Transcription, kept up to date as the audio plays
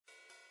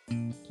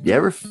You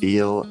ever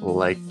feel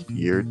like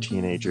your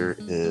teenager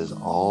is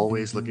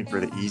always looking for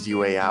the easy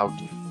way out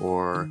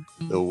or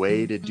the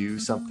way to do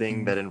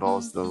something that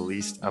involves the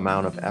least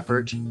amount of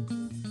effort?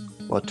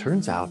 Well, it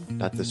turns out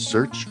that the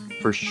search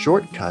for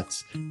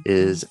shortcuts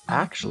is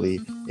actually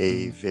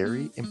a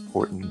very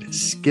important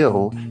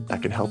skill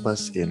that can help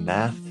us in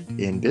math,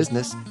 in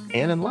business,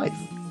 and in life.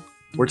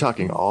 We're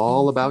talking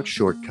all about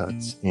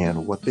shortcuts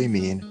and what they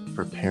mean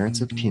for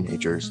parents of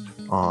teenagers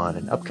on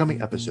an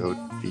upcoming episode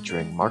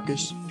featuring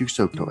Marcus du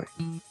Sautoy,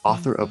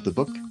 author of the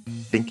book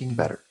Thinking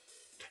Better.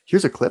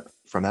 Here's a clip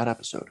from that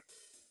episode.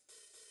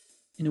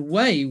 In a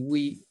way,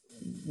 we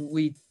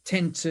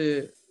tend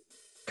to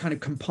kind of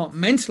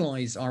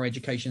compartmentalize our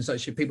education,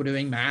 such as people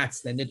doing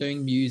maths, then they're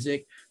doing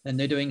music, then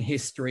they're doing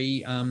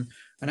history. And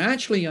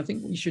actually, I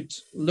think we should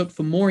look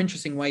for more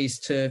interesting ways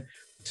to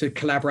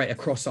collaborate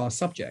across our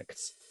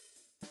subjects.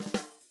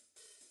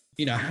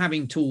 You know,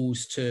 having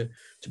tools to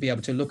be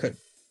able to look at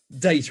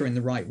data in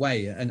the right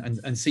way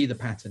and see the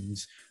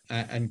patterns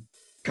and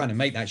kind of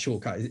make that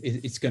shortcut,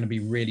 it's going to be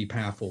really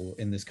powerful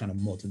in this kind of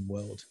modern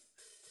world.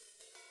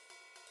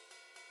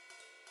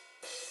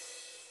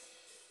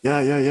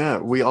 Yeah.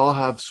 We all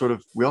have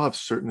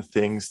certain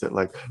things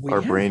that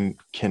our brain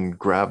can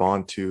grab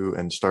onto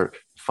and start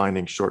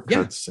finding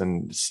shortcuts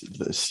and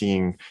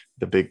seeing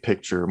the big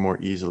picture more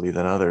easily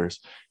than others.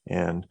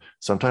 And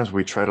sometimes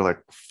we try to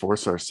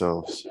force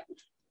ourselves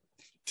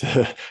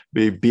to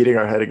be beating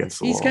our head against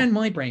the wall. He scanned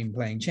my brain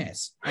playing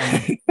chess,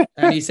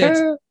 and he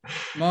said,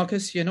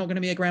 "Marcus, you're not going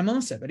to be a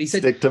grandmaster." But he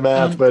said, "Stick to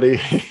math, buddy."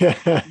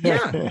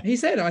 Yeah, he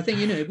said, "I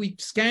think if we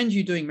scanned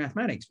you doing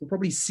mathematics, we'll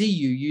probably see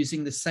you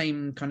using the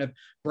same kind of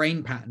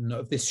brain pattern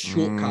of this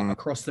shortcut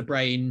across the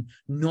brain,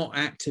 not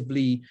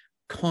actively,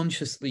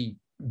 consciously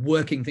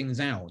working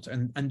things out,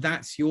 and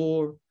that's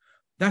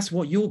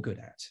what you're good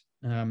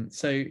at."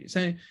 So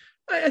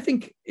I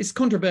think it's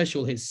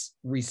controversial, his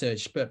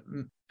research, but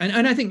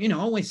and I think I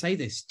always say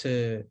this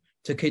to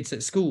kids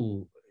at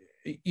school.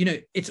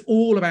 It's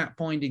all about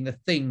finding the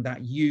thing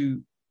that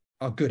you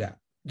are good at,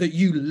 that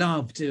you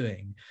love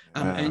doing,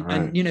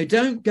 and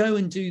don't go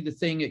and do the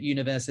thing at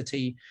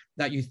university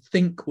that you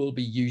think will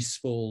be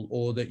useful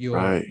or that you're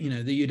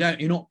that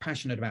you're not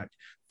passionate about.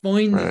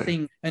 Find the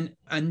thing,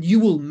 and you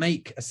will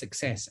make a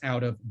success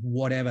out of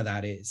whatever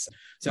that is.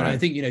 So I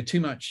think too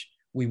much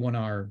we want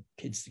our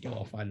kids to go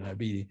off, I don't know,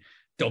 be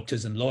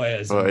doctors and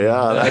lawyers.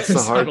 That's the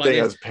hard thing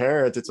as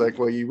parents. It's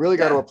you really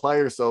got to apply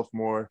yourself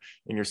more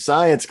in your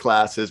science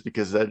classes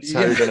because that's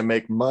how you're going to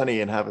make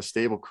money and have a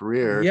stable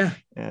career.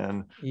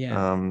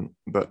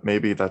 But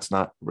maybe that's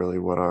not really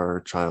what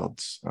our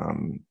child's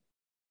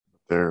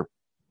their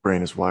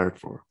brain is wired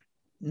for.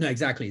 No,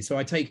 exactly. So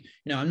I take,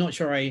 I'm not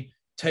sure I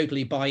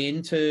totally buy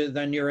into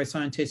the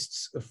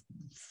neuroscientists'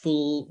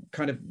 full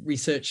kind of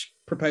research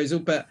proposal,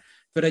 but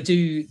I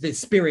do, the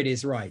spirit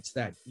is right,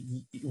 that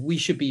we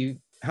should be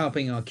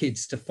helping our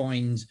kids to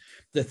find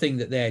the thing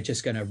that they're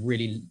just going to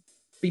really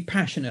be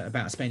passionate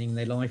about spending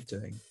their life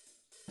doing.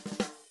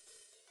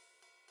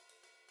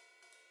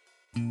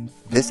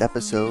 This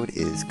episode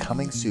is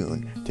coming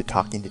soon to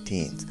Talking to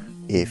Teens.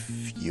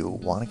 If you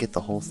want to get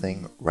the whole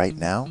thing right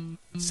now,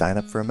 sign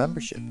up for a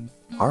membership.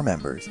 Our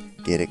members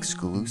get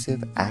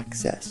exclusive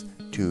access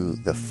to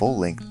the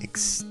full-length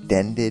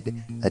extended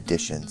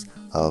editions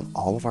of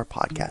all of our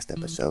podcast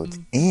episodes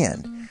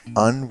and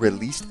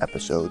unreleased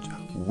episodes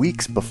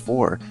weeks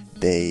before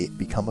they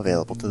become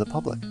available to the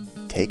public.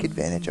 Take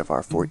advantage of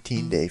our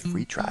 14-day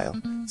free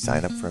trial.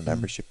 Sign up for a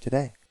membership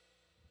today.